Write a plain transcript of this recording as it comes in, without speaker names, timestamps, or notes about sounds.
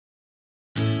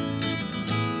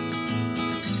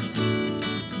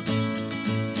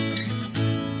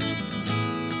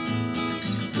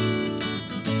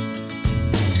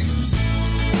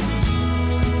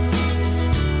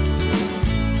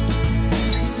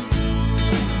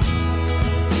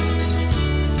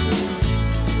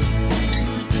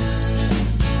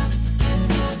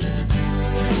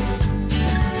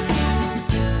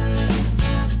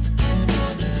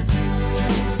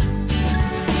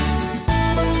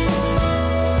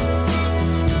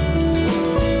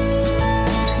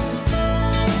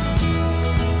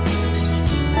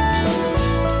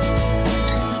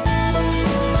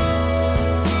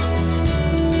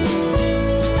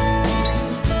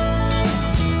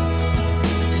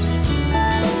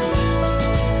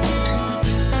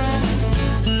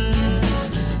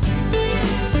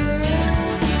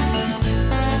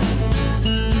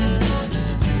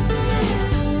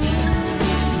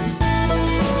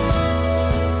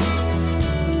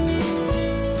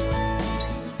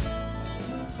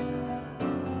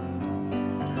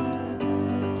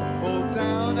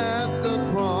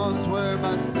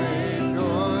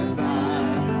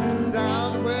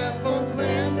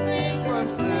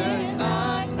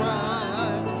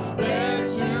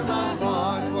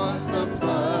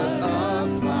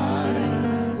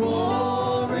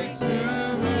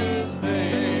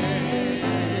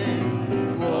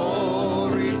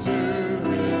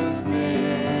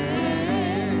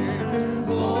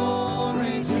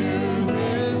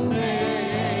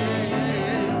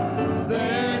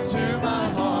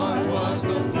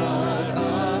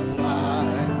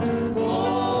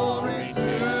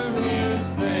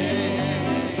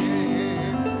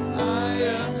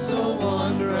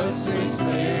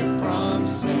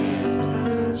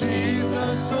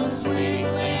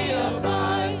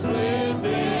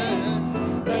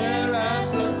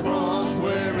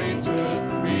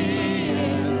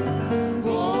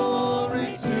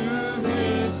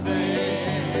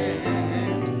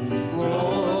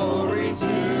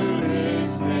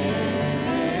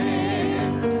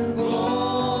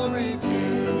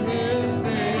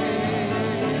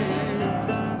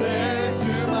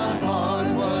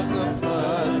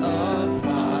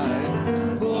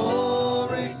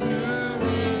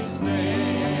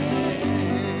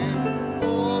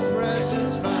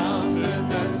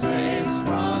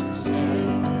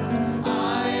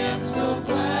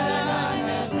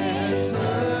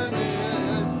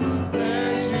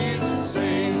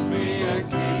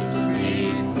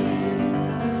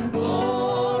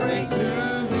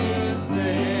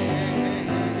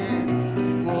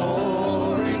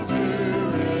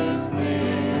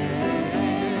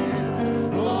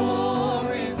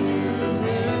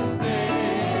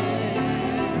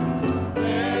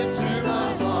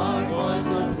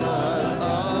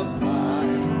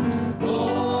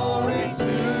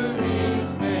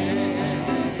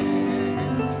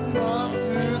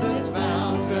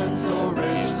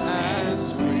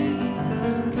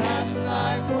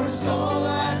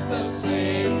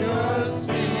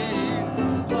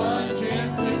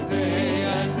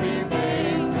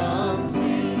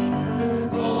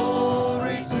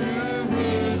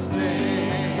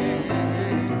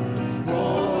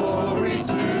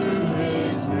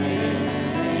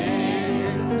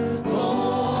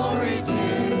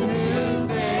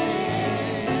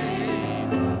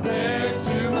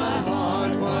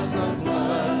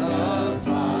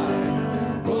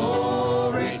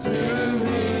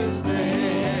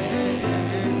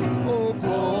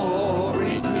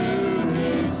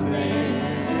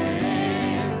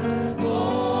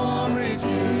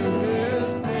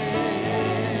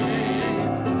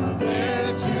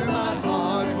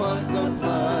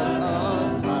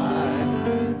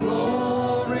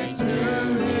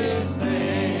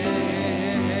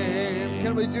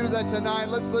Can we do that tonight?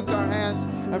 Let's lift our hands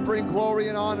and bring glory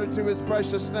and honor to His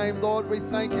precious name. Lord, we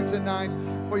thank you tonight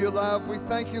for your love. We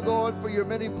thank you, Lord, for your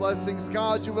many blessings.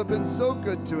 God, you have been so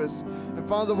good to us. And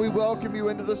Father, we welcome you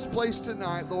into this place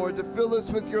tonight, Lord, to fill us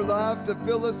with your love, to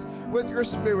fill us with your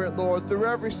spirit, Lord, through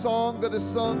every song that is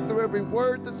sung, through every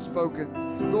word that's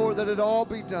spoken. Lord, that it all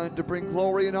be done to bring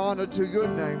glory and honor to your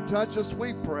name. Touch us,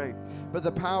 we pray, by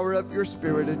the power of your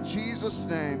spirit. In Jesus'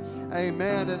 name,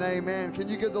 amen and amen. Can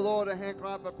you give the Lord a hand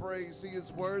clap of praise? He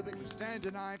is worthy. We stand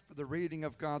tonight for the reading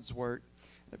of God's word.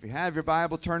 If you have your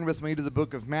Bible, turn with me to the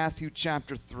book of Matthew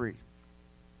chapter 3.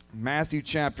 Matthew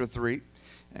chapter 3,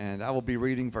 and I will be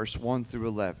reading verse 1 through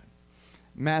 11.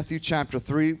 Matthew chapter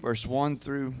 3, verse 1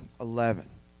 through 11.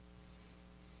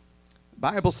 The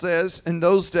Bible says, "In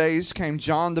those days came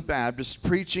John the Baptist,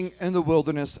 preaching in the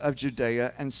wilderness of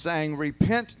Judea, and saying,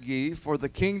 Repent ye, for the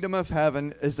kingdom of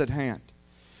heaven is at hand.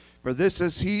 For this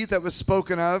is he that was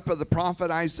spoken of by the prophet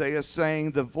Isaiah,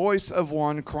 saying, The voice of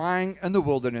one crying in the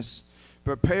wilderness,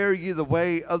 Prepare ye the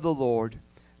way of the Lord,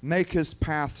 make his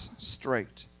paths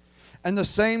straight. And the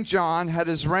same John had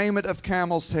his raiment of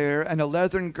camel's hair, and a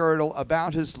leathern girdle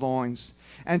about his loins,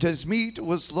 and his meat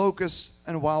was locusts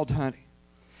and wild honey.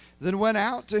 Then went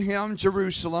out to him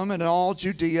Jerusalem and all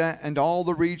Judea and all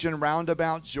the region round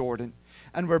about Jordan,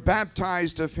 and were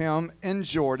baptized of him in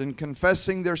Jordan,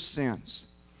 confessing their sins.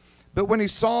 But when he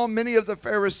saw many of the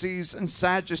Pharisees and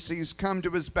Sadducees come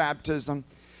to his baptism,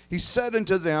 he said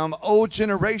unto them, O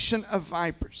generation of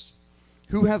vipers,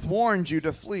 who hath warned you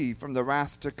to flee from the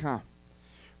wrath to come?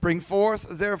 Bring forth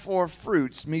therefore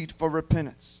fruits meet for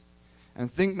repentance.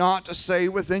 And think not to say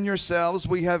within yourselves,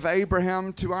 We have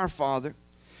Abraham to our father.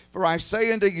 For I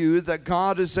say unto you that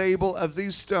God is able of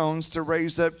these stones to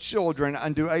raise up children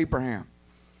unto Abraham.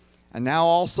 And now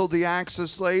also the axe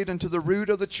is laid unto the root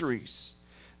of the trees.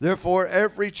 Therefore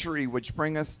every tree which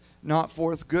bringeth not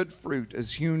forth good fruit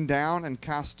is hewn down and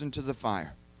cast into the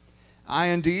fire. I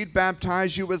indeed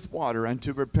baptize you with water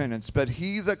unto repentance, but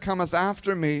he that cometh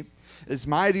after me is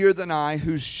mightier than I,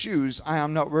 whose shoes I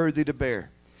am not worthy to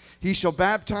bear. He shall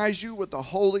baptize you with the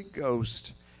Holy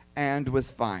Ghost and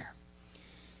with fire."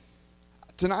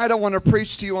 Tonight I want to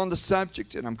preach to you on the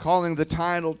subject, and I'm calling the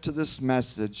title to this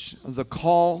message, The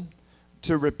Call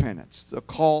to Repentance. The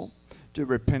Call to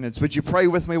Repentance. Would you pray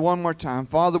with me one more time?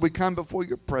 Father, we come before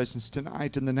your presence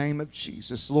tonight in the name of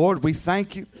Jesus. Lord, we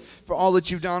thank you for all that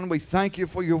you've done. We thank you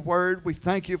for your word. We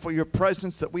thank you for your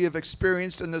presence that we have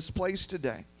experienced in this place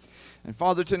today. And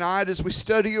Father, tonight as we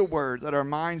study your word, let our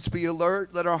minds be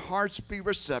alert, let our hearts be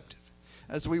receptive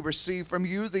as we receive from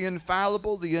you the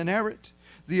infallible, the inerrant,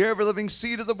 the ever-living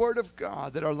seed of the word of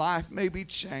God, that our life may be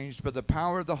changed by the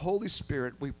power of the Holy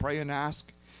Spirit. We pray and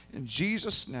ask in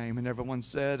Jesus' name. And everyone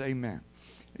said, amen.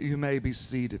 You may be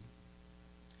seated.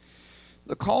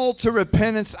 The call to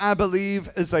repentance, I believe,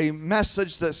 is a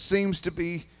message that seems to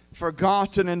be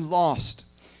forgotten and lost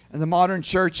in the modern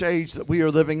church age that we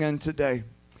are living in today.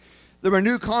 There are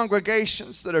new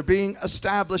congregations that are being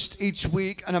established each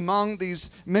week, and among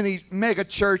these many mega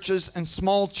churches and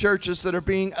small churches that are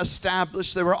being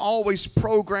established, there are always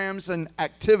programs and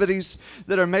activities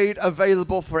that are made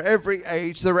available for every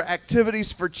age. There are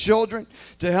activities for children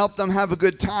to help them have a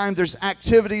good time. There's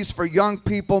activities for young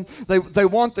people. They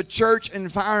want the church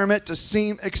environment to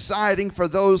seem exciting for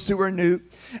those who are new.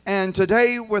 And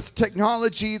today, with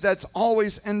technology that's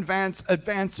always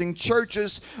advancing,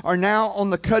 churches are now on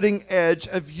the cutting edge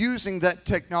of using that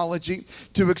technology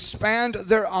to expand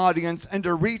their audience and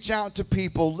to reach out to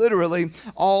people literally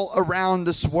all around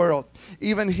this world.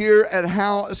 Even here at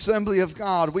Howe Assembly of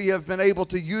God, we have been able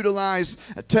to utilize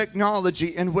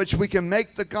technology in which we can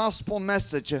make the gospel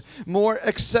message more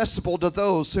accessible to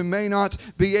those who may not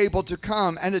be able to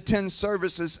come and attend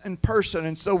services in person.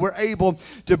 And so we're able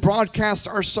to broadcast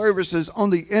our services on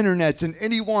the internet, and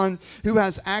anyone who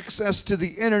has access to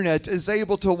the internet is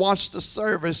able to watch the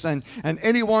service, and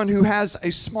anyone who has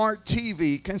a smart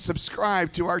TV can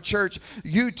subscribe to our church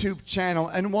YouTube channel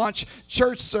and watch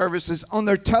church services on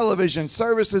their television,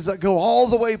 services that go all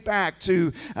the way back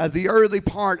to the early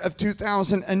part of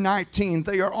 2019.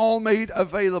 They are all made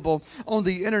available on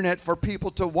the internet for people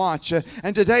to watch.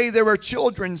 And today there are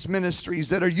children's ministries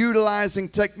that are utilizing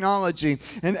technology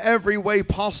in every way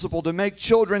possible to make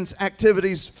children's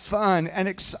activities fun and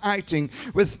exciting,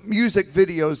 with music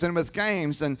videos and with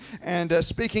games. And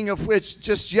speaking of which,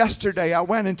 just yesterday, I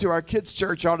went into our kids'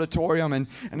 church auditorium and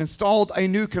installed a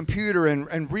new computer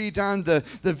and redone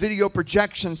the video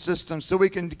projection system so we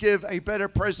can give a better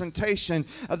presentation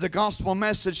of the gospel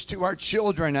message to our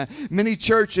children. Many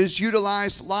churches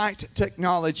utilize light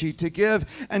technology to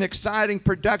give an exciting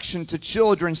production to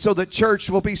children so that church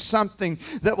will be something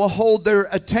that will hold their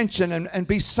attention and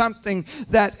be something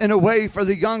that, in a way, for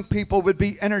the young people would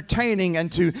be entertaining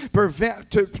and to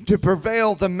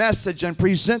prevail the message and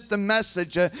present the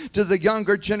message to the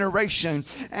younger generation.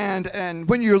 And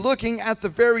when you're looking at the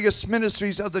various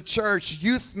ministries of the church,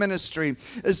 youth ministry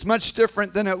is much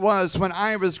different than it was when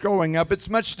I was growing up. It's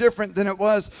much different than it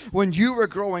was when you were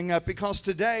growing up, because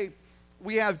today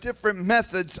we have different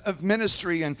methods of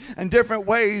ministry and different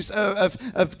ways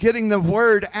of getting the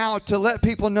word out to let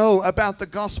people know about the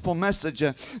gospel message.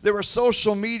 There are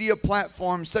social media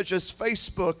platforms such as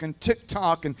Facebook and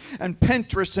TikTok and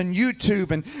Pinterest and YouTube,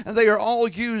 and they are all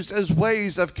used as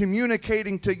ways of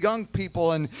communicating to young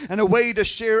people and a way to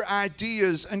share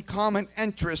ideas and common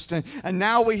interest. And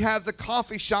now we have the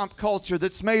coffee shop culture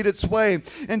that's made its way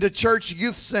into church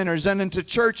youth centers and into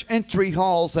church entry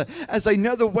halls as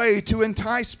another way to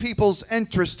entice people's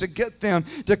interest, to get them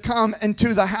to come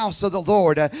into the house of the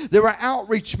Lord. There are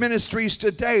outreach ministries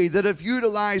today that have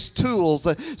utilized tools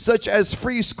such as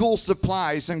free school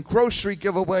supplies and grocery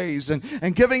giveaways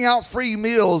and giving out free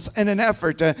meals in an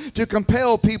effort to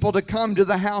compel people to come to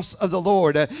the house of the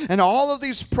Lord. And all of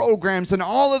these programs and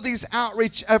all of these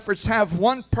outreach efforts have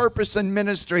one purpose in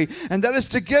ministry, and that is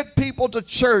to get people to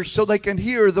church so they can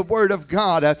hear the word of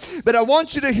God. But I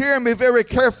want you to hear me very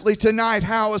carefully tonight,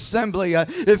 Howe Assembly.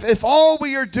 If all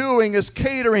we are doing is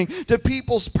catering to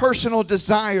people's personal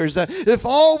desires, if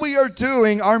all we are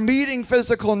doing are meeting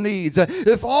physical needs,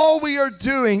 if all we are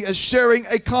doing is sharing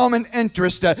a common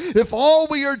interest, if all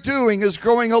we are doing is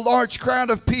growing a large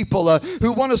crowd of people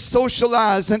who want to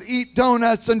socialize and eat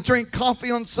donuts and drink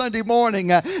coffee on Sunday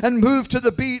morning and move to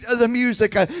the beat of the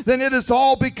music, then it has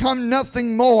all become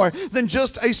nothing more than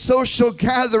just a social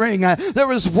gathering.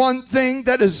 There is one thing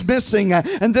that is missing,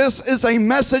 and this is a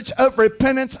message of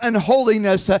repentance and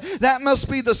holiness. That must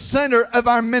be the center of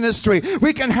our ministry.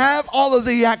 We can have all of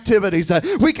the activities.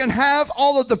 We can have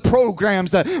all of the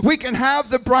programs. We can have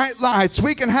the bright lights.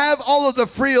 We can have all of the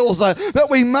frills. But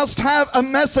we must have a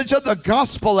message of the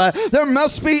gospel. There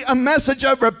must be a message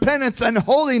of repentance and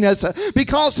holiness,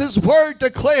 because His word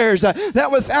declares that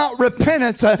without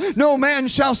repentance no man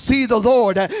shall see the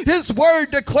Lord. His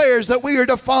word declares that we are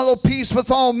to follow peace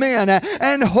with all men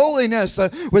and holiness,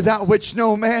 without which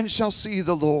no man shall see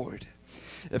the Lord.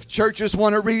 If churches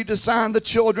want to redesign the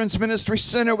Children's Ministry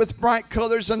Center with bright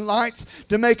colors and lights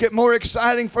to make it more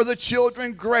exciting for the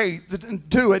children, great.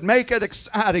 Do it. Make it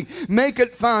exciting. Make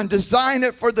it fun. Design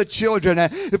it for the children.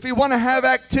 If we want to have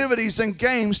activities and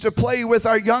games to play with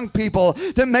our young people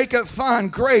to make it fun,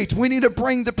 great. We need to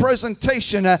bring the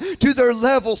presentation to their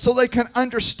level so they can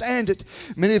understand it.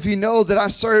 Many of you know that I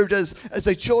served as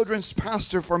a children's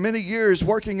pastor for many years,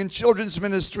 working in children's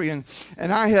ministry, and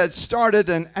I had started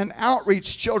an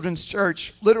outreach children's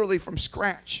church literally from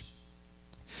scratch.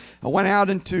 I went out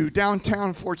into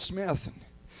downtown Fort Smith, and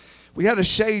we had a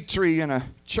shade tree and a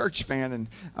church van, and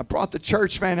I brought the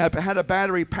church van up. It had a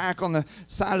battery pack on the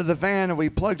side of the van, and we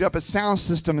plugged up a sound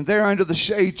system, and there under the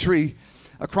shade tree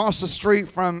across the street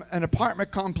from an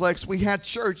apartment complex, we had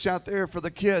church out there for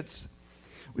the kids.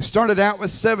 We started out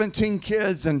with 17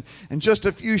 kids, and in just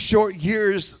a few short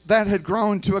years that had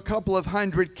grown to a couple of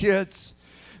hundred kids.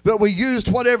 But we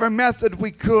used whatever method we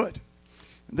could.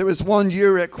 There was one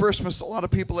year at Christmas, a lot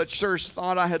of people at church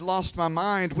thought I had lost my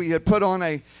mind. We had put on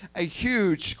a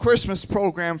huge Christmas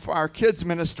program for our kids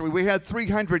ministry. We had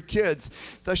 300 kids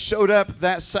that showed up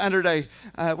that Saturday.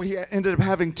 We ended up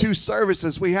having 2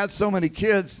 services. We had so many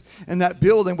kids in that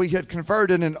building. We had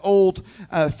converted an old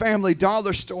Family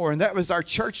Dollar store, and that was our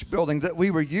church building that we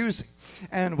were using.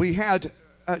 And we had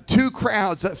 2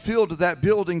 crowds that filled that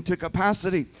building to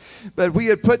capacity. But we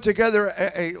had put together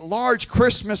a large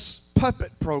Christmas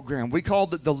puppet program. We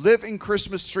called it the Living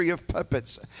Christmas Tree of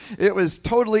Puppets. It was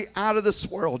totally out of this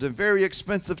world and very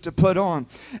expensive to put on.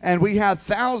 And we had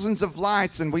thousands of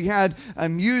lights, and we had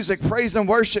music, praise and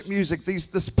worship music.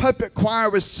 This puppet choir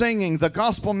was singing the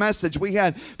gospel message. We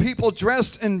had people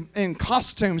dressed in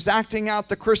costumes acting out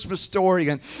the Christmas story.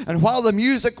 And while the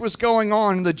music was going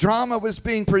on, the drama was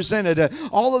being presented,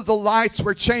 all of the lights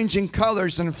were changing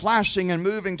colors and flashing and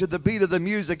moving to the beat of the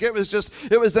music. It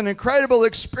was an incredible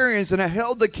experience. times, and it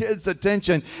held the kids'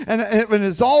 attention. And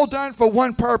it's all done for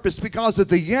one purpose, because at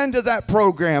the end of that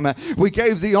program, we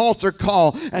gave the altar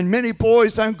call, and many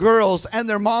boys and girls and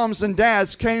their moms and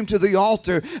dads came to the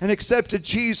altar and accepted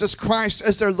Jesus Christ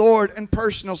as their Lord and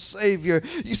personal Savior.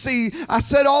 You see, I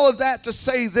said all of that to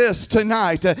say this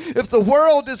tonight. If the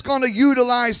world is going to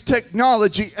utilize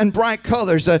technology and bright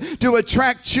colors to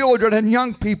attract children and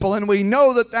young people, and we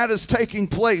know that that is taking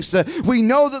place, we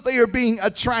know that they are being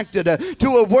attracted to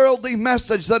a worldly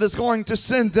message that is going to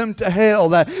send them to hell,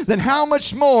 then how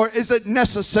much more is it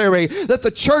necessary that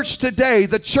the church today,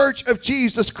 the Church of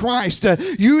Jesus Christ,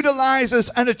 utilizes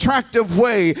an attractive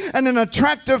way and an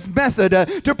attractive method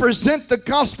to present the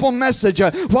gospel message,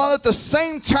 while at the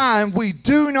same time we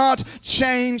do not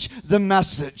change the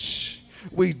message.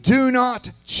 We do not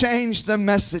change the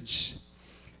message.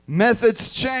 Methods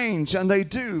change, and they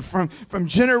do. From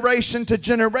generation to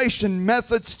generation,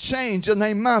 methods change, and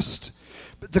they must.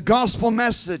 But the gospel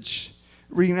message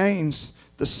remains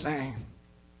the same.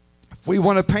 If we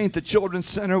want to paint the children's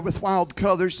center with wild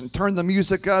colors and turn the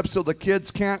music up so the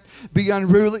kids can't be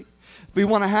unruly, if we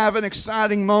want to have an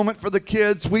exciting moment for the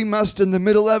kids, we must, in the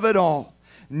middle of it all,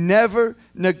 never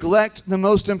neglect the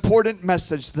most important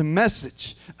message, the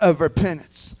message of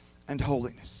repentance and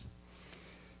holiness.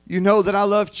 You know that I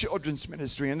love children's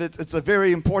ministry, and it's a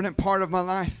very important part of my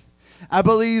life. I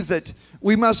believe that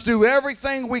we must do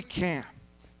everything we can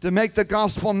to make the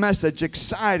gospel message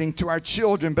exciting to our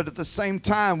children, but at the same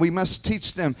time, we must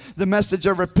teach them the message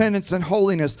of repentance and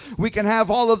holiness. We can have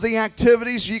all of the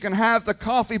activities, you can have the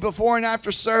coffee before and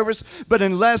after service, but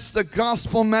unless the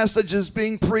gospel message is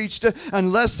being preached,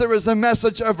 unless there is a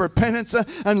message of repentance,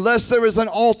 unless there is an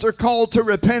altar call to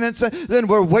repentance, then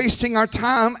we're wasting our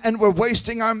time and we're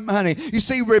wasting our money. You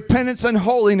see, repentance and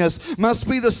holiness must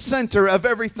be the center of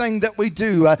everything that we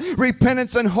do.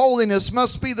 Repentance and holiness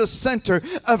must be the center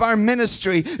of our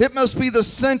ministry. It must be the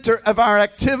center of our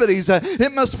activities.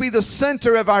 It must be the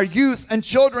center of our youth and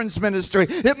children's ministry.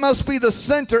 It must be the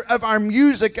center of our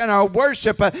music and our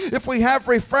worship. If we have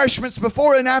refreshments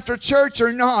before and after church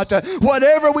or not,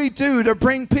 whatever we do to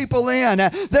bring people in,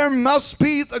 there must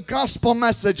be the gospel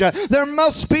message. There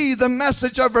must be the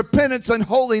message of repentance and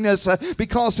holiness,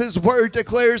 because His Word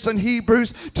declares in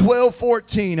Hebrews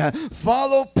 12:14,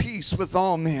 follow peace with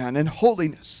all men and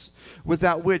holiness,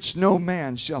 without which no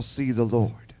man shall see the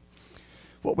Lord.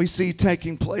 What we see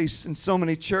taking place in so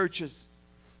many churches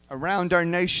around our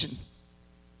nation,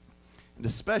 and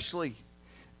especially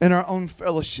in our own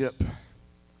fellowship,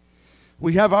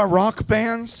 we have our rock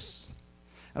bands,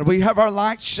 and we have our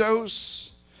light shows,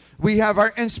 we have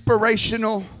our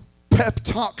inspirational pep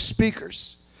talk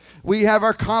speakers, we have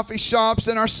our coffee shops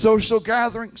and our social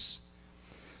gatherings.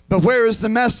 But where is the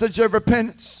message of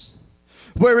repentance?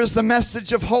 Where is the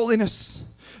message of holiness?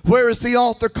 Where is the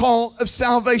altar call of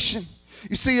salvation?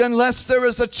 You see, unless there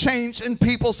is a change in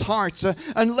people's hearts,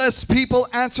 unless people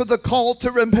answer the call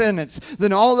to repentance,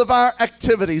 then all of our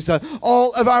activities,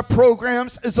 all of our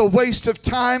programs is a waste of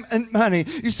time and money.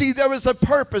 You see, there is a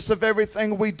purpose of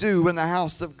everything we do in the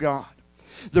house of God.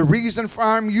 The reason for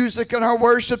our music and our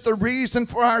worship, the reason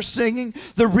for our singing,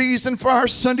 the reason for our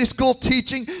Sunday school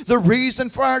teaching, the reason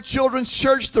for our children's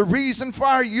church, the reason for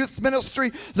our youth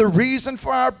ministry, the reason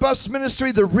for our bus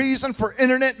ministry, the reason for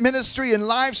internet ministry and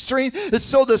live stream is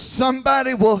so that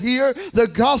somebody will hear the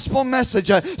gospel message,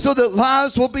 so that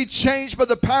lives will be changed by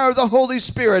the power of the Holy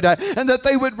Spirit, and that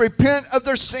they would repent of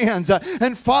their sins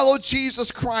and follow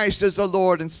Jesus Christ as the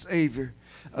Lord and Savior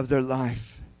of their life.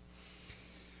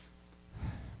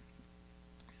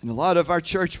 In a lot of our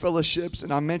church fellowships,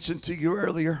 and I mentioned to you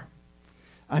earlier,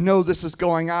 I know this is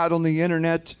going out on the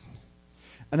internet,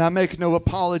 and I make no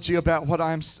apology about what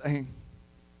I'm saying.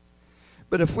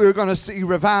 But if we're going to see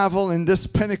revival in this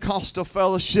Pentecostal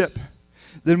fellowship,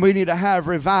 then we need to have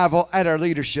revival at our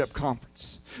leadership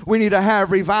conference. We need to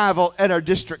have revival at our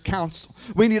district council.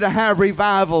 We need to have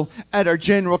revival at our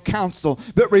general council.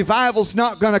 But revival's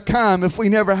not going to come if we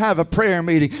never have a prayer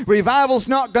meeting. Revival's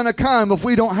not going to come if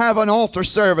we don't have an altar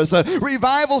service.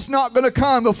 Revival's not going to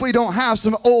come if we don't have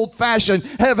some old-fashioned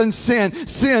heaven sent,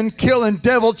 sin-killing,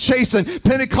 devil-chasing,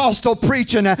 Pentecostal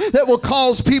preaching that will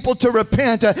cause people to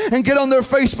repent and get on their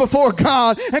face before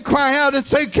God and cry out and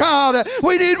say, God,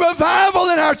 we need revival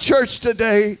in our church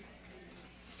today.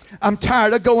 I'm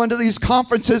tired of going to these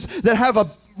conferences that have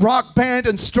rock band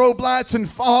and strobe lights and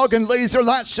fog and laser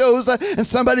light shows, and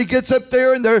somebody gets up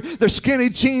there in their skinny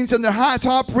jeans and their high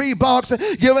top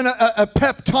Reeboks, giving a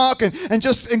pep talk and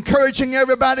just encouraging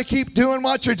everybody to keep doing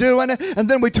what you're doing, and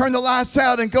then we turn the lights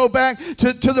out and go back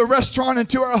to the restaurant and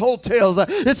to our hotels.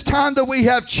 It's time that we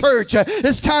have church.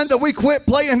 It's time that we quit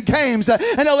playing games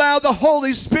and allow the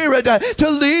Holy Spirit to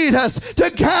lead us, to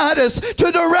guide us,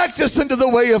 to direct us into the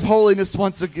way of holiness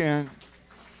once again.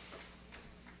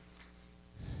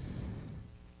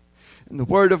 In the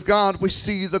Word of God, we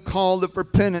see the call of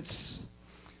repentance.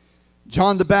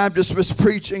 John the Baptist was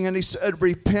preaching and he said,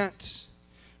 repent,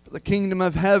 for the kingdom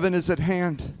of heaven is at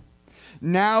hand.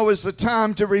 Now is the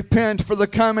time to repent, for the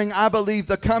coming, I believe,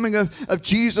 the coming of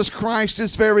Jesus Christ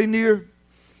is very near.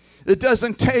 It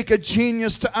doesn't take a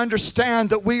genius to understand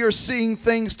that we are seeing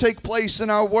things take place in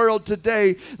our world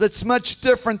today that's much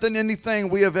different than anything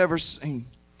we have ever seen.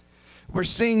 We're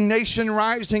seeing nation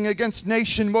rising against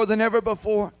nation more than ever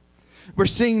before. We're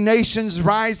seeing nations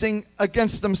rising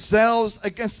against themselves,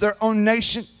 against their own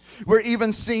nation. We're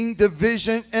even seeing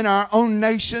division in our own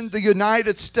nation, the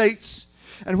United States.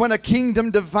 And when a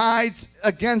kingdom divides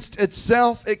against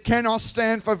itself, it cannot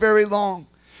stand for very long.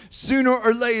 Sooner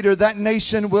or later, that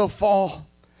nation will fall.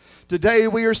 Today,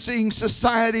 we are seeing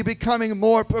society becoming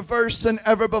more perverse than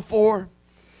ever before.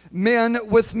 Men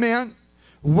with men,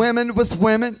 women with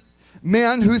women,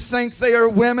 men who think they are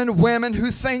women, women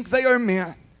who think they are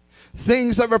men.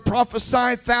 Things that were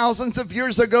prophesied thousands of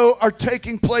years ago are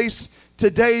taking place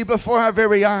today before our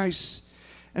very eyes.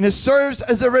 And it serves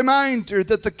as a reminder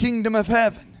that the kingdom of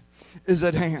heaven is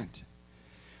at hand.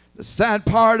 The sad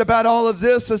part about all of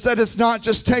this is that it's not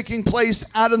just taking place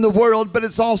out in the world, but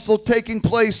it's also taking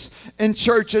place in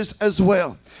churches as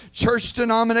well. Church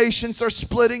denominations are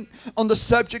splitting on the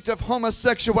subject of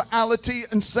homosexuality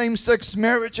and same-sex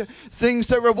marriage. Things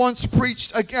that were once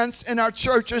preached against in our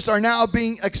churches are now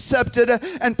being accepted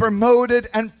and promoted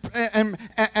and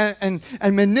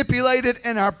manipulated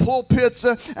in our pulpits.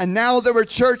 And now there are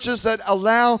churches that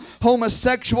allow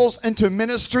homosexuals into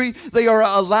ministry. They are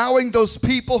allowing those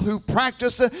people who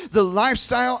practice the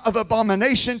lifestyle of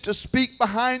abomination to speak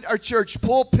behind our church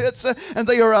pulpits. And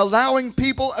they are allowing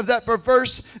people of that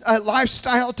perverse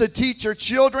lifestyle to teach your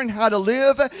children how to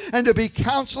live and to be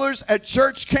counselors at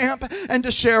church camp and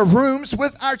to share rooms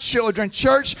with our children.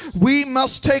 Church, we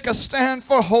must take a stand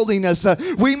for holiness.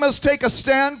 We must take a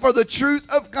stand for the truth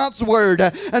of God's word,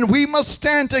 and we must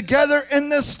stand together in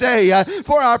this day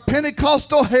for our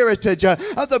Pentecostal heritage of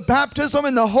the baptism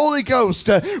in the Holy Ghost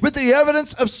with the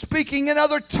evidence of speaking in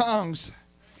other tongues,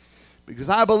 because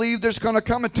I believe there's going to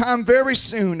come a time very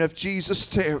soon, if Jesus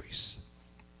tarries,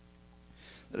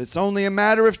 that it's only a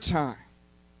matter of time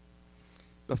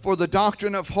before the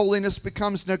doctrine of holiness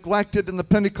becomes neglected in the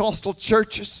Pentecostal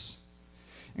churches,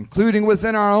 including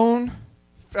within our own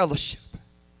fellowship.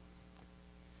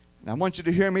 And I want you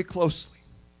to hear me closely.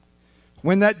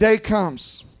 When that day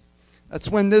comes, that's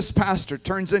when this pastor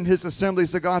turns in his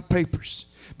Assemblies of God papers,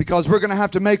 because we're going to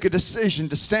have to make a decision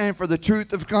to stand for the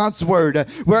truth of God's word.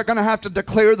 We're going to have to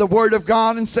declare the word of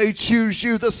God and say, choose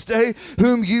you this day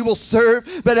whom you will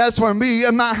serve. But as for me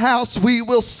and my house, we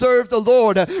will serve the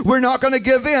Lord. We're not going to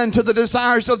give in to the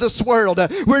desires of this world.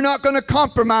 We're not going to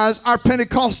compromise our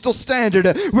Pentecostal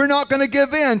standard. We're not going to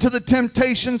give in to the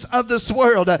temptations of this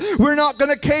world. We're not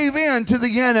going to cave in to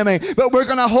the enemy, but we're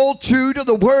going to hold true to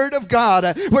the word of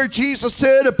God, where Jesus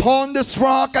said, upon this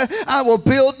rock I will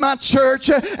build my church,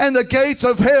 and the gates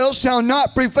of hell shall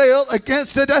not prevail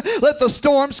against it. Let the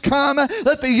storms come.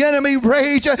 Let the enemy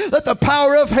rage. Let the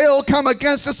power of hell come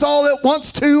against us all at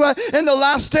once too. In the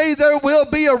last day there will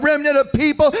be a remnant of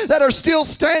people that are still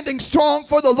standing strong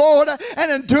for the Lord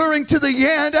and enduring to the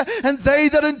end. And they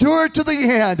that endure to the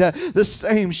end, the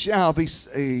same shall be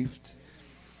saved.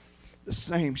 The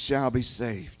same shall be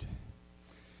saved.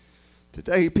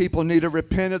 Today people need to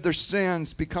repent of their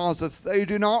sins, because if they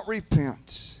do not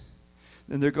repent,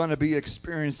 then they're going to be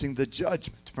experiencing the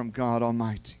judgment from God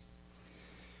Almighty.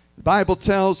 The Bible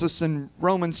tells us in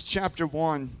Romans chapter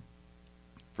 1,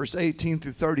 verse 18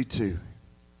 through 32.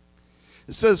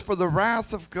 It says, for the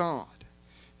wrath of God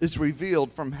is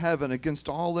revealed from heaven against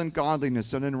all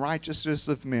ungodliness and unrighteousness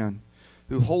of men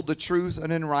who hold the truth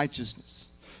and in righteousness,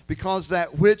 because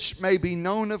that which may be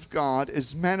known of God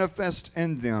is manifest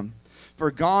in them, for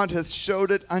God hath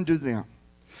showed it unto them.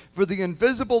 For the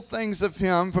invisible things of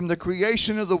him from the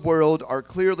creation of the world are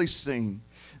clearly seen,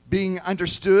 being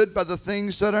understood by the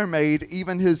things that are made,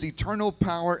 even his eternal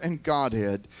power and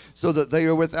Godhead, so that they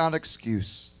are without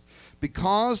excuse.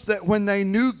 Because that when they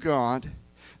knew God,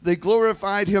 they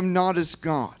glorified him not as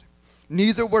God,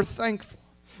 neither were thankful,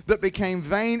 but became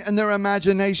vain in their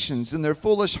imaginations, and their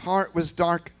foolish heart was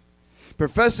darkened.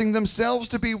 Professing themselves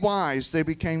to be wise, they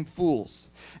became fools,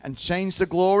 and changed the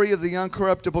glory of the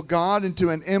uncorruptible God into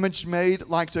an image made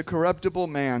like to corruptible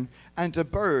man, and to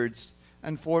birds,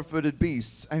 and four-footed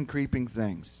beasts, and creeping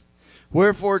things.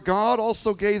 Wherefore God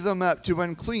also gave them up to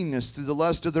uncleanness through the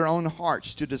lust of their own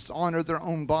hearts, to dishonor their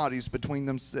own bodies between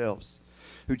themselves,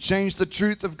 who changed the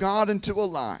truth of God into a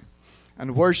lie,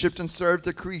 and worshipped and served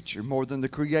the creature more than the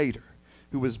Creator,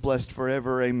 who was blessed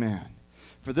forever. Amen.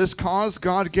 For this cause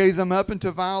God gave them up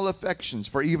into vile affections,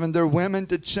 for even their women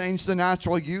did change the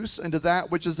natural use into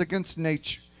that which is against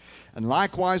nature. And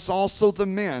likewise also the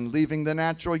men, leaving the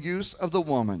natural use of the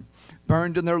woman,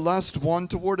 burned in their lust one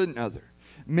toward another.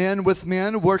 Men with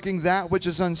men, working that which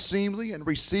is unseemly, and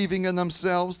receiving in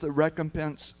themselves the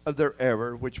recompense of their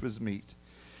error, which was meet.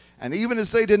 And even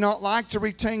as they did not like to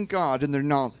retain God in their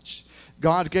knowledge,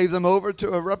 God gave them over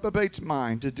to a reprobate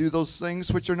mind to do those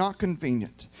things which are not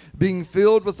convenient, being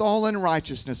filled with all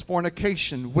unrighteousness,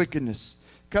 fornication, wickedness,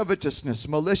 covetousness,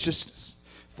 maliciousness,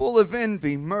 full of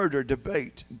envy, murder,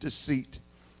 debate, deceit,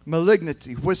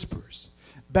 malignity, whisperers,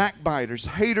 backbiters,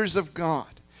 haters of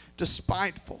God,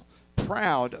 despiteful,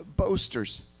 proud,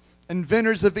 boasters,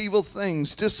 inventors of evil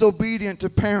things, disobedient to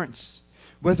parents,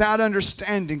 without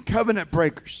understanding, covenant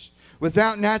breakers,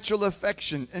 without natural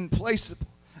affection, implacable,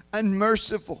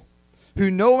 unmerciful,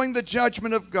 who knowing the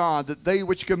judgment of God, that they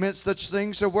which commit such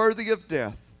things are worthy of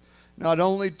death, not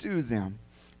only do them,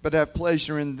 but have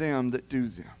pleasure in them that do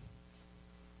them.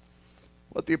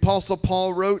 What the Apostle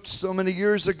Paul wrote so many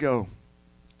years ago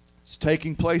is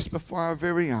taking place before our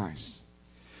very eyes.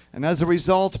 And as a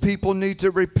result, people need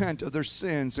to repent of their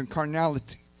sins and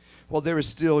carnality while there is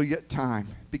still yet time,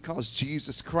 because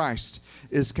Jesus Christ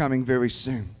is coming very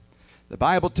soon. The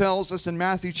Bible tells us in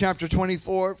Matthew chapter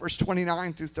 24, verse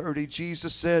 29 through 30,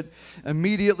 Jesus said,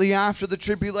 immediately after the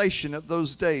tribulation of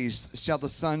those days shall the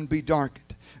sun be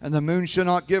darkened, and the moon shall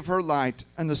not give her light,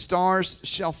 and the stars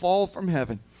shall fall from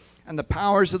heaven, and the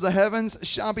powers of the heavens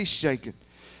shall be shaken.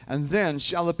 And then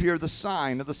shall appear the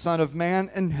sign of the Son of Man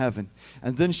in heaven.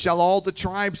 And then shall all the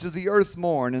tribes of the earth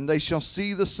mourn, and they shall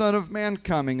see the Son of Man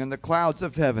coming in the clouds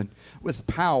of heaven with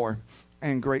power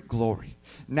and great glory.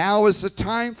 Now is the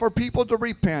time for people to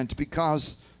repent,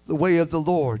 because the way of the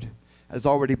Lord has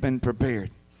already been prepared.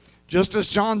 Just as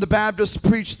John the Baptist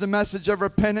preached the message of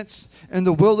repentance in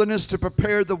the wilderness to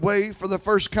prepare the way for the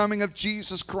first coming of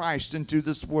Jesus Christ into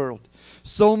this world,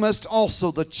 so must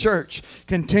also the church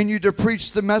continue to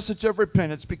preach the message of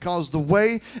repentance, because the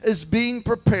way is being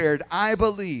prepared, I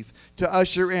believe, to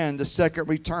usher in the second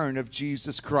return of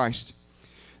Jesus Christ.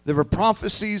 There are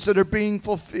prophecies that are being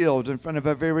fulfilled in front of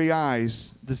our very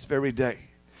eyes this very day.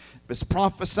 It was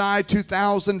prophesied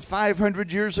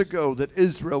 2,500 years ago that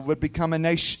Israel would become a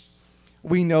nation.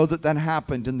 We know that that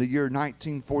happened in the year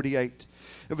 1948.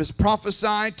 It was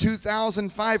prophesied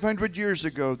 2,500 years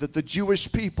ago that the Jewish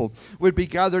people would be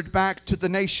gathered back to the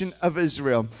nation of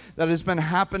Israel. That has been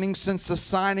happening since the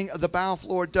signing of the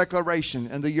Balfour Declaration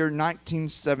in the year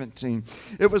 1917.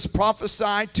 It was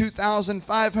prophesied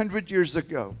 2,500 years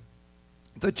ago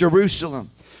that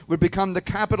Jerusalem would become the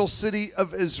capital city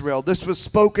of Israel. This was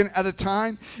spoken at a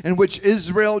time in which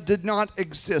Israel did not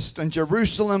exist, and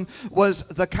Jerusalem was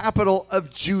the capital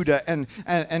of Judah.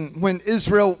 And when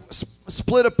Israel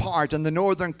split apart in the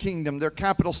northern kingdom, their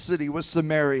capital city was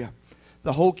Samaria.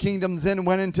 The whole kingdom then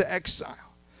went into exile,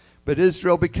 but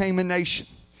Israel became a nation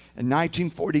in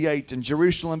 1948, and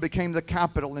Jerusalem became the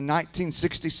capital in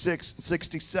 1966 and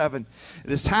 67. It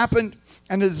has happened,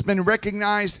 and it has been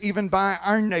recognized even by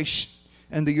our nation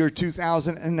in the year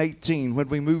 2018, when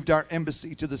we moved our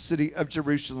embassy to the city of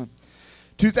Jerusalem.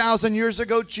 2,000 years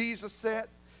ago, Jesus said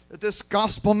that this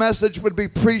gospel message would be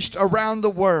preached around the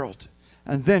world,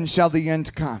 and then shall the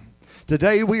end come.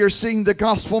 Today we are seeing the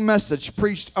gospel message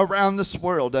preached around this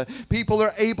world. People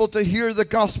are able to hear the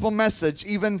gospel message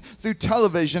even through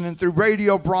television and through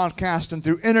radio broadcast and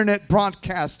through internet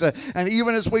broadcast. And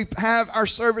even as we have our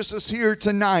services here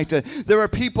tonight, there are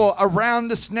people around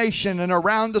this nation and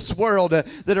around this world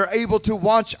that are able to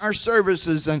watch our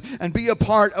services and be a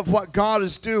part of what God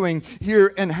is doing here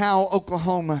in Howe,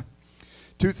 Oklahoma.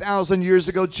 2,000 years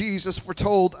ago, Jesus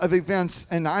foretold of events,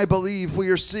 and I believe we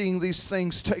are seeing these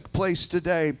things take place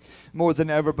today more than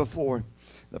ever before.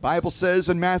 The Bible says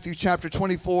in Matthew chapter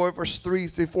 24, verse 3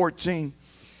 through 14,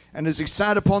 and as he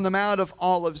sat upon the Mount of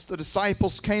Olives, the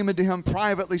disciples came unto him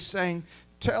privately, saying,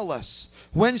 Tell us,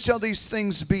 when shall these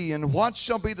things be, and what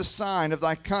shall be the sign of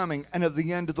thy coming and of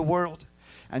the end of the world?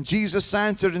 And Jesus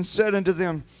answered and said unto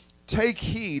them, Take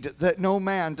heed that no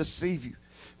man deceive you.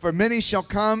 For many shall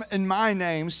come in my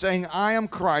name, saying, I am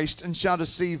Christ, and shall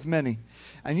deceive many.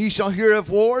 And ye shall hear of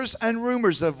wars and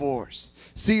rumors of wars.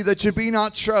 See that ye be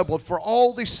not troubled, for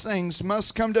all these things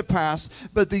must come to pass,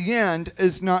 but the end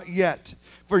is not yet.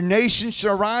 For nation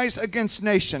shall rise against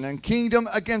nation, and kingdom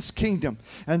against kingdom.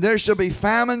 And there shall be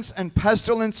famines and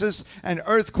pestilences and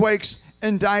earthquakes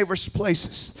in diverse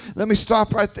places. Let me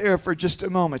stop right there for just a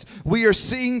moment. We are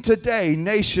seeing today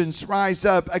nations rise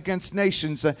up against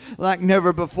nations like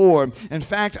never before. In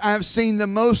fact, I've seen the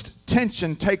most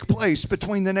tension take place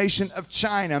between the nation of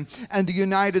China and the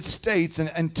United States,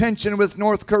 and tension with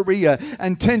North Korea,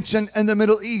 and tension in the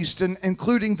Middle East, and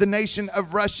including the nation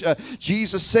of Russia.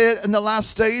 Jesus said in the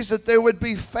last days that there would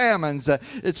be famines.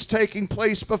 It's taking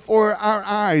place before our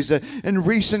eyes. In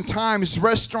recent times,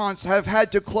 restaurants have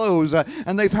had to close,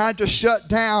 and they've had to shut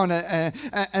down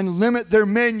and limit their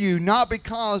menu, not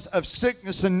because of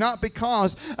sickness and not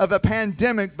because of a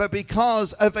pandemic, but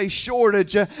because of a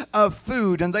shortage of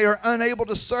food. And they are unable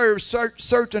to serve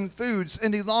certain foods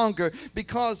any longer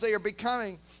because they are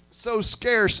becoming so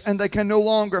scarce, and they can no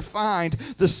longer find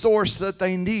the source that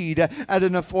they need at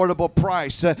an affordable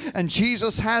price. And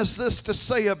Jesus has this to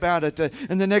say about it.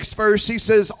 In the next verse, he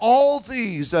says, all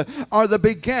these are the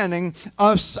beginning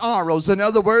of sorrows. In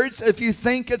other words, if you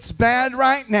think it's bad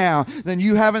right now, then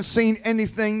you haven't seen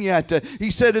anything yet. He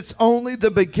said it's only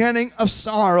the beginning of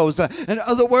sorrows. In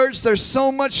other words, there's so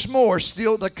much more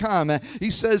still to come.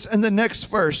 He says in the next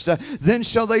verse, then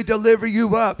shall they deliver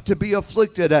you up to be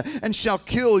afflicted, and shall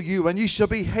kill you, and ye shall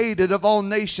be hated of all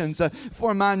nations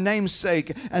for my name's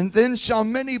sake. And then shall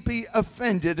many be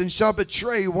offended, and shall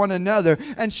betray one another,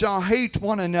 and shall hate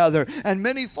one another. And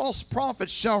many false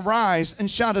prophets shall rise, and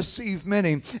shall deceive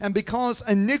many. And because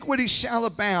iniquity shall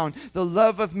abound, the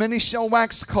love of many shall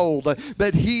wax cold.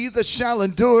 But he that shall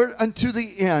endure unto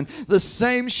the end, the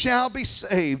same shall be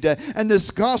saved. And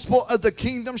this gospel of the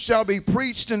kingdom shall be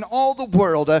preached in all the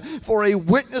world for a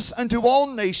witness unto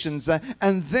all nations,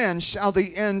 and then shall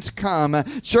the end come.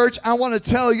 Church, I want to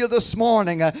tell you this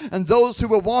morning, and those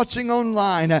who are watching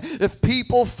online, if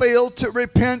people fail to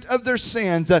repent of their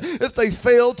sins, if they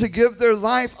fail to give their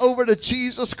life over to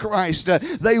Jesus Christ,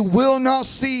 they will not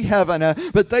see heaven,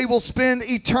 but they will spend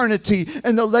eternity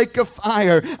in the lake of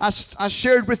fire. I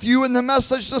shared with you in the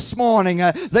message this morning,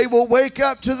 they will wake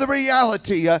up to the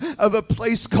reality of a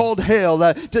place called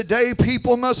hell. Today,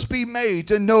 people must be made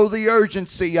to know the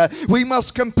urgency. We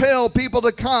must compel people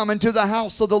to come into the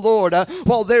house of the Lord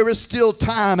while there is still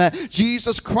time.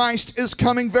 Jesus Christ is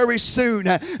coming very soon,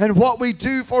 and what we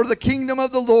do for the kingdom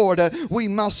of the Lord, we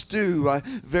must do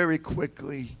very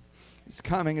quickly. His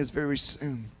coming is very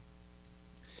soon.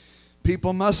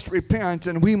 People must repent,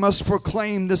 and we must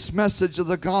proclaim this message of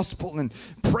the gospel and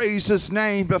praise His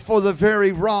name before the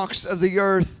very rocks of the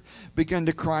earth begin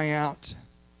to cry out.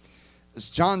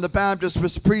 As John the Baptist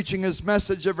was preaching his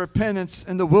message of repentance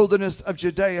in the wilderness of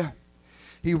Judea,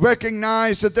 he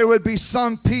recognized that there would be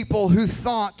some people who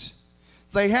thought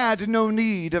they had no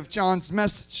need of John's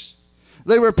message.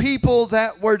 They were people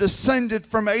that were descended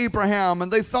from Abraham,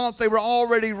 and they thought they were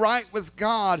already right with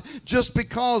God just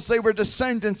because they were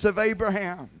descendants of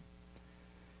Abraham.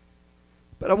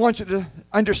 But I want you to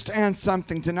understand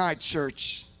something tonight,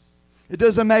 church. It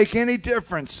doesn't make any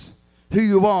difference who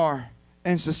you are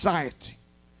in society.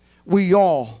 We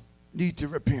all need to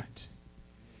repent.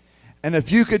 And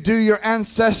if you could do your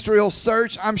ancestral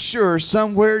search, I'm sure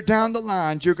somewhere down the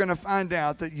line you're going to find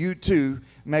out that you too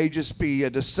may just be a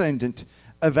descendant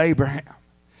of Abraham.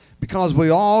 Because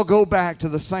we all go back to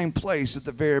the same place at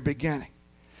the very beginning.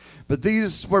 But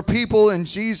these were people in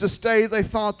Jesus' day. They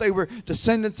thought they were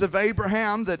descendants of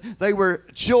Abraham, that they were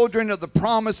children of the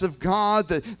promise of God,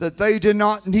 that they did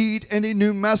not need any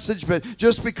new message. But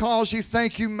just because you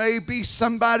think you may be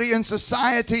somebody in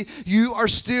society, you are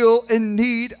still in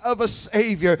need of a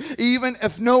Savior. Even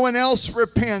if no one else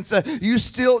repents, you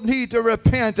still need to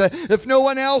repent. If no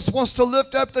one else wants to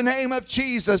lift up the name of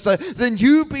Jesus, then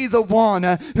you be the one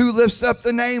who lifts up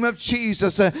the name of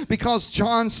Jesus. Because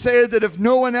John said that if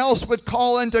no one else would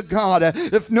call unto God,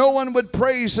 if no one would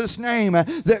praise His name,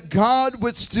 that God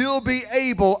would still be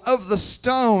able of the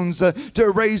stones to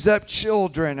raise up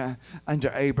children unto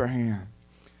Abraham.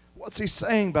 What's he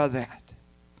saying by that?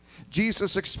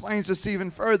 Jesus explains this even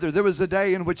further. There was a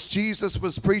day in which Jesus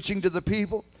was preaching to the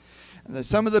people, and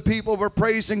some of the people were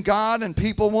praising God, and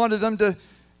people wanted them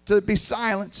to be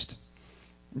silenced.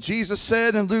 And Jesus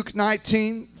said in Luke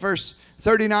 19, verse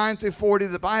 39 through 40,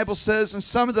 the Bible says, and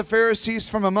some of the Pharisees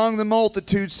from among the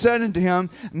multitude said unto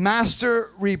him, Master,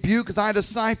 rebuke thy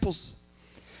disciples.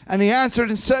 And he answered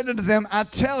and said unto them, I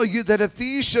tell you that if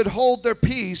these should hold their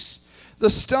peace, the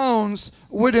stones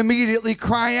would immediately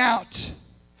cry out.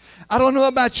 I don't know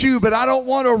about you, but I don't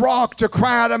want a rock to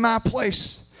cry out of my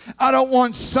place. I don't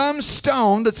want some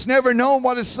stone that's never known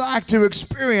what it's like to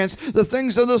experience the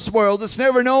things of this world, that's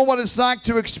never known what it's like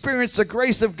to experience the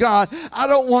grace of God. I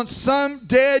don't want some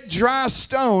dead, dry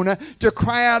stone to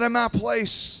cry out of my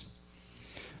place.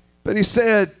 But he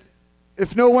said,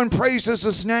 if no one praises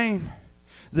his name,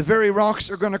 the very rocks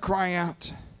are going to cry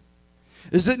out.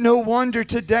 Is it no wonder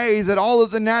today that all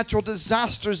of the natural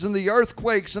disasters and the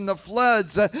earthquakes and the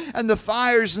floods and the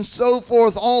fires and so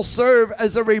forth all serve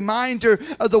as a reminder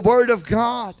of the Word of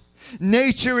God?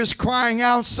 Nature is crying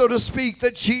out, so to speak,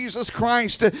 that Jesus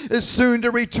Christ is soon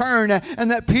to return and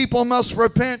that people must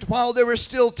repent while there is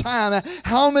still time.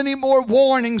 How many more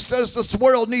warnings does this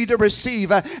world need to receive?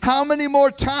 How many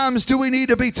more times do we need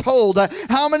to be told?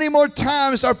 How many more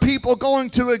times are people going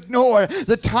to ignore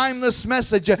the timeless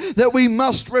message that we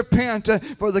must repent,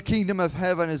 for the kingdom of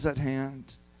heaven is at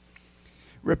hand?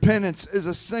 Repentance is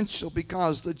essential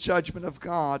because the judgment of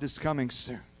God is coming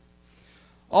soon.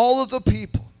 All of the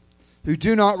people who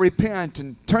do not repent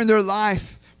and turn their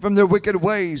life from their wicked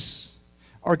ways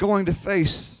are going to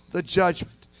face the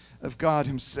judgment of God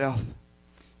himself.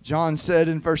 John said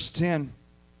in verse 10,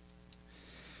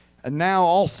 and now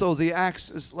also the axe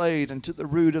is laid unto the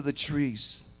root of the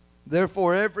trees.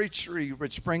 Therefore every tree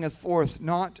which bringeth forth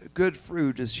not good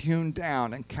fruit is hewn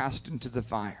down and cast into the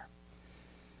fire.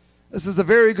 This is a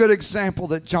very good example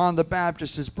that John the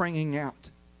Baptist is bringing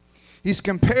out. He's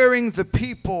comparing the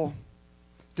people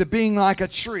to being like a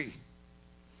tree.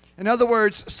 In other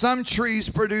words, some trees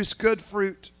produce good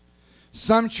fruit.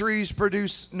 Some trees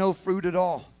produce no fruit at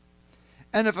all.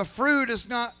 And if a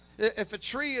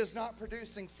tree is not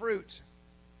producing fruit,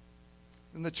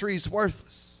 then the tree is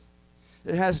worthless.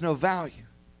 It has no value.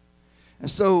 And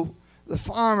so the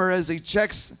farmer, as he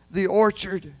checks the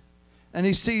orchard and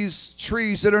he sees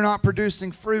trees that are not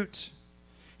producing fruit,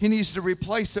 he needs to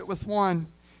replace it with one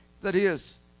that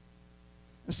is.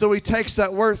 And so he takes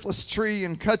that worthless tree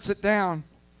and cuts it down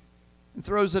and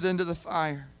throws it into the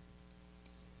fire.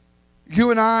 You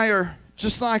and I are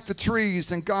just like the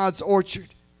trees in God's orchard.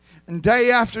 And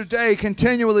day after day,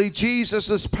 continually, Jesus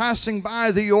is passing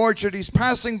by the orchard. He's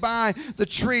passing by the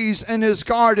trees in his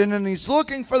garden, and he's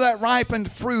looking for that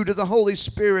ripened fruit of the Holy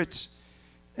Spirit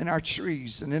in our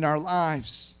trees and in our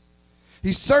lives.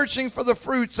 He's searching for the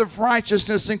fruits of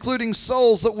righteousness, including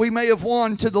souls that we may have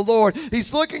won to the Lord.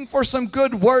 He's looking for some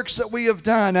good works that we have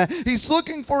done. He's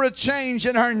looking for a change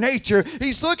in our nature.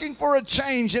 He's looking for a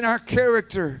change in our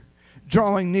character,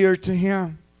 drawing near to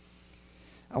him.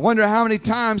 I wonder how many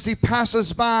times he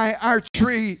passes by our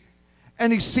tree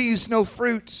and he sees no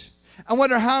fruit. I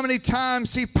wonder how many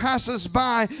times he passes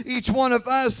by each one of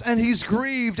us and he's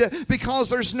grieved because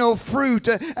there's no fruit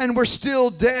and we're still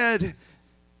dead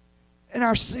in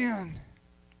our sin.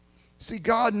 See,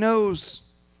 God knows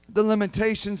the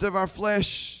limitations of our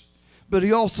flesh, but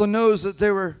he also knows that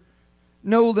there are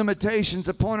no limitations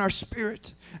upon our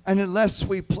spirit, and unless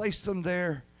we place them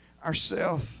there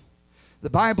ourselves. The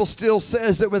Bible still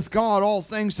says that with God all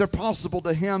things are possible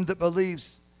to him that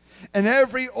believes. In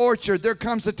every orchard, there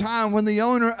comes a time when the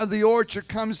owner of the orchard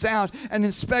comes out and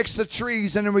inspects the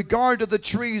trees. And in regard to the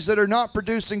trees that are not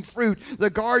producing fruit, the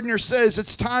gardener says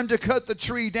it's time to cut the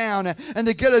tree down and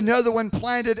to get another one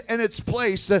planted in its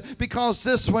place because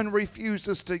this one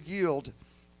refuses to yield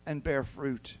and bear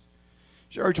fruit.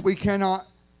 Church, we cannot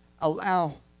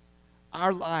allow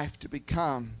our life to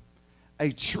become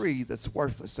a tree that's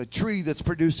worthless, a tree that's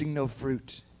producing no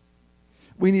fruit.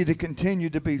 We need to continue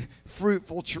to be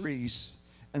fruitful trees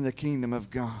in the kingdom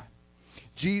of God.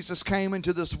 Jesus came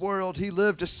into this world. He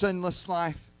lived a sinless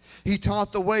life. He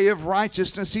taught the way of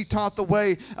righteousness. He taught the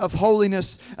way of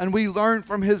holiness. And we learn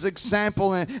from his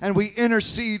example and we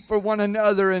intercede for one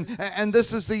another. And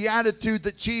this is the attitude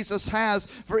that Jesus has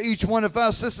for each one of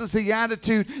us. This is the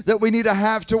attitude that we need to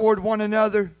have toward one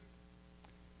another.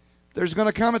 There's going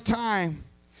to come a time,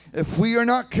 if we are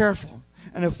not careful,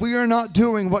 and if we are not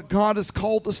doing what God has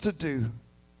called us to do,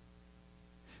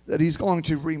 that he's going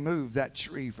to remove that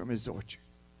tree from his orchard.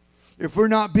 If we're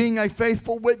not being a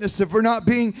faithful witness, if we're not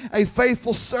being a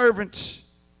faithful servant,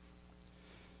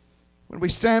 when we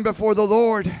stand before the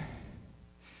Lord,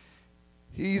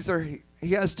 he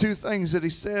has two things that he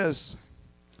says.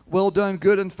 Well done,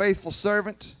 good and faithful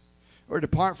servant, or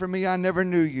depart from me, I never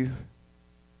knew you.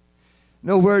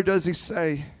 Nowhere does he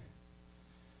say,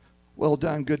 well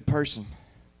done, good person.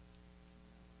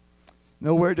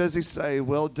 Nowhere does he say,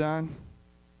 well done,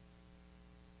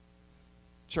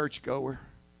 churchgoer.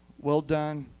 Well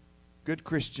done, good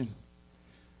Christian.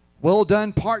 Well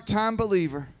done, part-time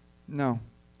believer. No.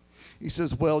 He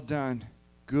says, well done,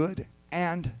 good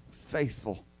and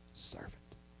faithful servant.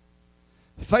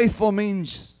 Faithful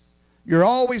means you're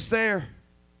always there.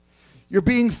 You're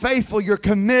being faithful. You're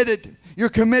committed. You're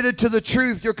committed to the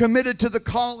truth. You're committed to the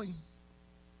calling.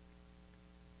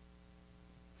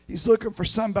 He's looking for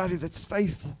somebody that's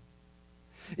faithful.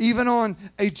 Even on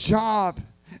a job,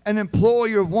 an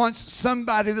employer wants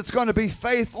somebody that's going to be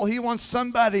faithful. He wants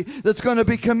somebody that's going to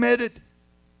be committed.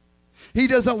 He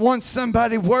doesn't want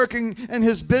somebody working in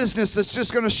his business that's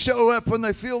just going to show up when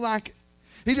they feel like it.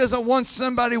 He doesn't want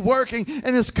somebody working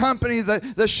in his company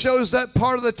that shows up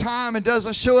part of the time and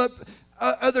doesn't show up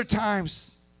other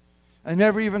times and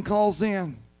never even calls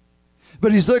in.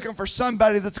 But he's looking for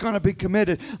somebody that's going to be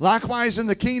committed. Likewise, in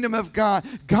the kingdom of God,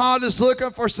 God is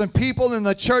looking for some people in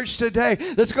the church today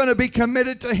that's going to be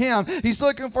committed to him. He's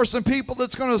looking for some people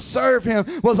that's going to serve him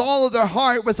with all of their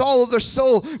heart, with all of their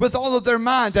soul, with all of their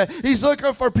mind. He's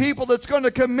looking for people that's going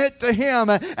to commit to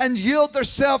him and yield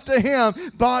themselves to him,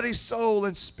 body, soul,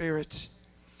 and spirit,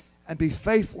 and be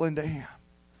faithful unto him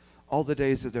all the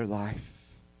days of their life.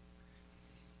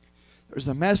 There's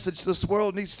a message this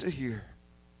world needs to hear.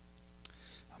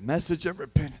 Message of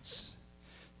repentance,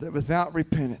 that without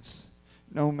repentance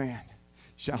no man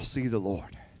shall see the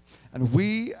Lord. And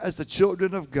we as the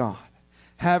children of God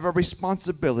have a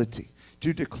responsibility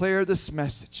to declare this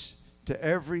message to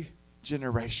every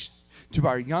generation, to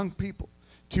our young people,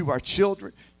 to our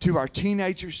children, to our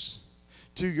teenagers,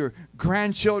 to your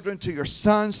grandchildren, to your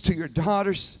sons, to your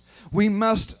daughters. We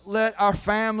must let our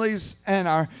families and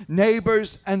our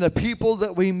neighbors and the people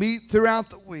that we meet throughout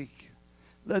the week,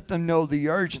 let them know the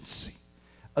urgency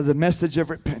of the message of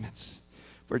repentance.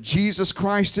 For Jesus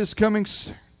Christ is coming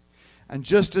soon. And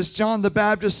just as John the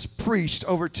Baptist preached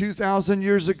over 2,000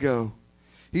 years ago,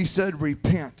 he said,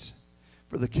 repent,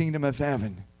 for the kingdom of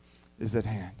heaven is at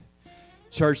hand.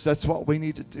 Church, that's what we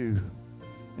need to do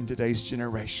in today's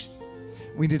generation.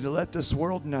 We need to let this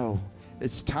world know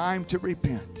it's time to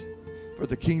repent, for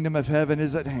the kingdom of heaven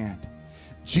is at hand.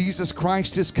 Jesus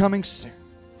Christ is coming soon.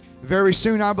 Very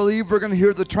soon, I believe, we're going to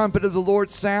hear the trumpet of the Lord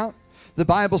sound. The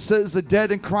Bible says the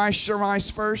dead in Christ shall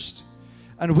rise first,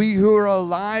 and we who are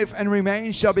alive and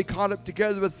remain shall be caught up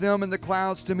together with them in the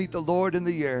clouds to meet the Lord in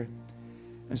the air.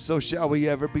 And so shall we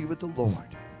ever be with the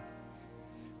Lord.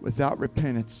 Without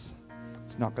repentance,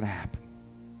 it's not going to happen.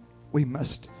 We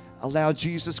must allow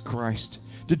Jesus Christ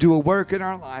to do a work in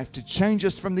our life to change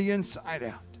us from the inside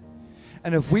out.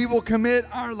 And if we will commit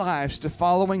our lives to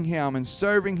following him and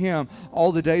serving him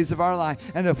all the days of our life,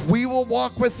 and if we will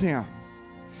walk with him,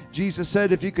 Jesus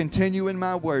said, if you continue in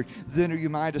my word, then are you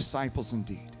my disciples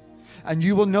indeed. And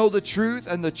you will know the truth,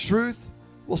 and the truth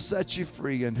will set you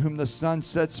free. And whom the Son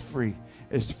sets free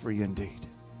is free indeed.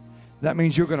 That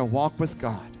means you're going to walk with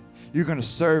God. You're going to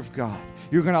serve God.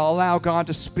 You're going to allow God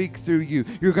to speak through you.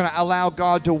 You're going to allow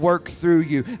God to work through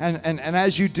you. And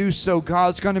as you do so,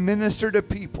 God's going to minister to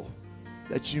people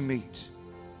that you meet.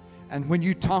 And when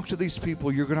you talk to these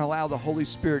people, you're going to allow the Holy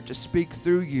Spirit to speak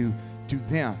through you to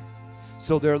them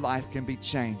so their life can be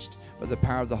changed by the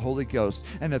power of the Holy Ghost.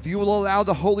 And if you will allow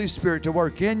the Holy Spirit to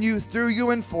work in you, through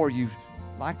you, and for you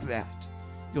like that,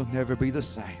 you'll never be the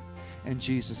same. In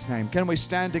Jesus' name. Can we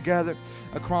stand together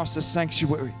across the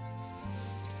sanctuary?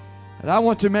 And I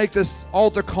want to make this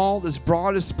altar call as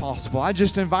broad as possible. I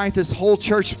just invite this whole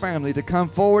church family to come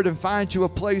forward and find you a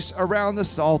place around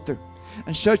this altar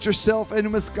and shut yourself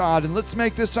in with God. And let's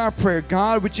make this our prayer.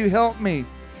 God, would you help me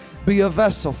be a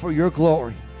vessel for your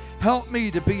glory? Help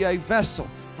me to be a vessel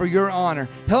for your honor.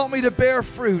 Help me to bear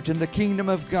fruit in the kingdom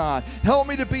of God. Help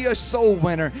me to be a soul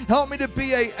winner. Help me to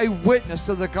be a witness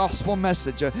of the gospel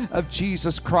message of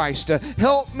Jesus Christ.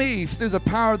 Help me through the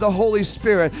power of the Holy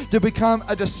Spirit to become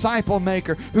a disciple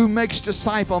maker who makes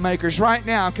disciple makers. Right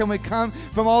now, can we come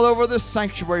from all over this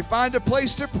sanctuary? Find a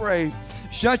place to pray.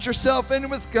 Shut yourself in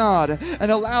with God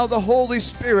and allow the Holy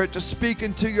Spirit to speak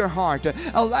into your heart.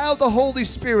 Allow the Holy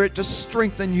Spirit to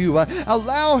strengthen you.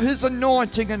 Allow His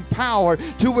anointing and power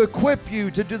to equip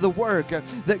you to do the work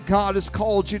that God has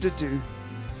called you to do.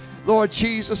 Lord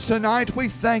Jesus, tonight we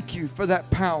thank you for that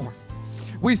power.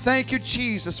 We thank you,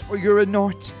 Jesus, for your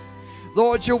anointing.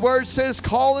 Lord, your word says,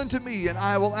 call unto me and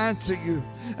I will answer you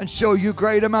and show you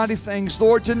great and mighty things.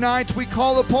 Lord, tonight we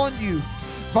call upon you,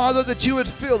 Father, that you would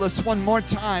fill us one more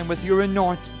time with your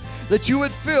anointing. That you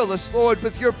would fill us, Lord,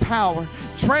 with your power.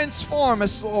 Transform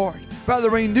us, Lord, by the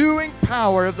renewing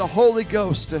power of the Holy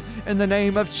Ghost in the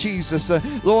name of Jesus.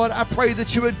 Lord, I pray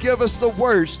that you would give us the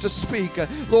words to speak.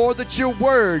 Lord, that your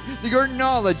word, your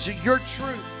knowledge, your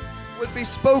truth would be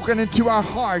spoken into our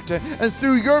heart, and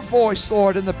through your voice,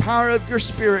 Lord, and the power of your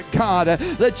Spirit, God,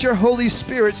 let your Holy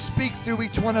Spirit speak through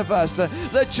each one of us.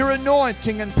 Let your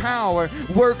anointing and power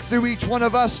work through each one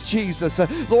of us, Jesus.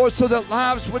 Lord, so that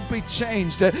lives would be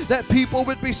changed, that people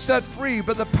would be set free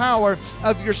by the power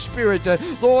of your Spirit.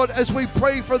 Lord, as we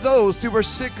pray for those who are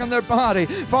sick in their body,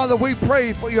 Father, we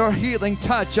pray for your healing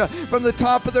touch from the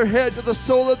top of their head to the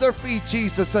sole of their feet,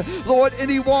 Jesus. Lord,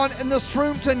 anyone in this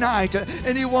room tonight,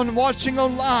 anyone watching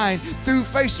online through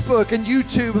Facebook and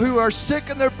YouTube who are sick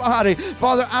in their body,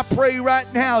 Father, I pray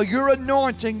right now your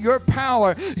anointing, your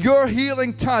power, your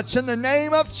healing touch in the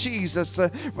name of Jesus.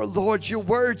 For Lord, your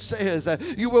word says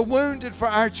you were wounded for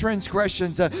our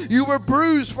transgressions, you were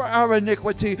bruised for our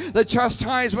iniquity, the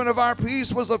chastisement of our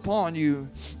peace was upon you,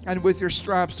 and with your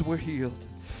stripes we're healed.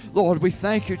 Lord, we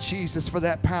thank you, Jesus, for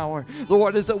that power.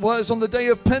 Lord, as it was on the day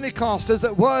of Pentecost, as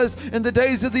it was in the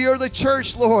days of the early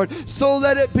church, Lord, so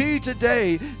let it be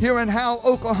today here in Howe,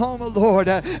 Oklahoma, Lord.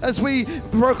 As we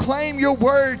proclaim your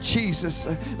word, Jesus,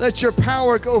 let your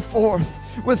power go forth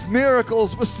with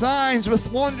miracles, with signs,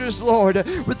 with wonders, Lord,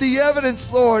 with the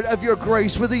evidence, Lord, of your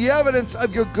grace, with the evidence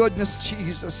of your goodness,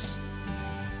 Jesus.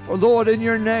 For, Lord, in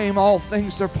your name all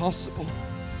things are possible.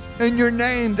 In your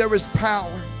name there is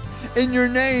power. In your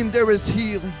name there is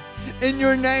healing. In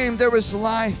your name there is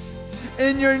life.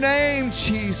 In your name,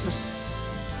 Jesus,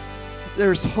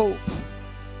 there's hope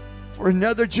for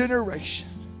another generation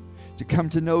to come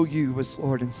to know you as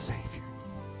Lord and Savior.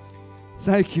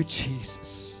 Thank you,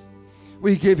 Jesus.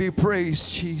 We give you praise,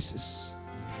 Jesus.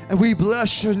 And we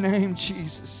bless your name,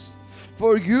 Jesus.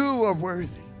 For you are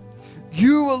worthy.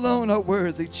 You alone are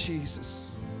worthy,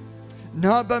 Jesus.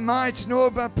 Not by might nor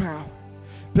by power,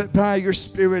 but by your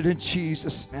Spirit, in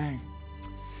Jesus' name.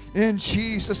 In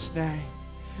Jesus' name.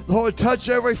 Lord, touch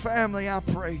every family, I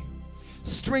pray.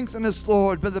 Strengthen us,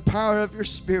 Lord, by the power of your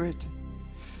Spirit.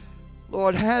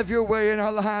 Lord, have your way in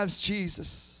our lives,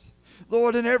 Jesus.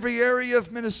 Lord, in every area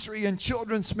of ministry, in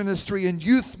children's ministry, in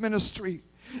youth ministry,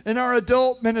 in our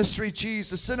adult ministry,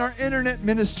 Jesus, in our internet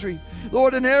ministry,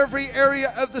 Lord, in every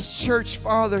area of this church,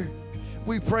 Father,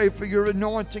 we pray for your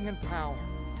anointing and power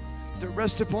to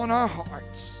rest upon our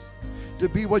hearts, to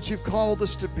be what you've called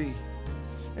us to be.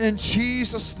 In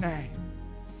Jesus' name.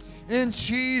 In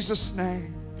Jesus'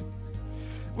 name.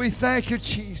 We thank you,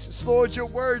 Jesus. Lord, your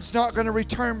word's not going to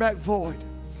return back void,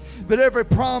 but every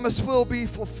promise will be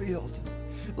fulfilled.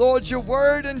 Lord, your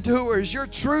word endures. Your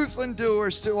truth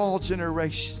endures to all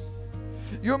generations.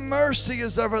 Your mercy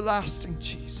is everlasting,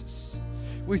 Jesus.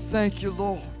 We thank you,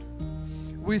 Lord.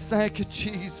 We thank you,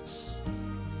 Jesus.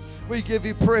 We give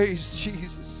you praise,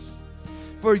 Jesus,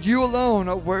 for you alone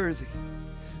are worthy.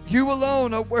 You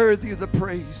alone are worthy of the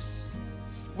praise.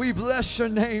 We bless your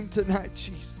name tonight,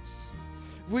 Jesus.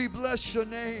 We bless your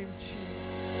name,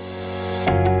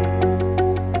 Jesus.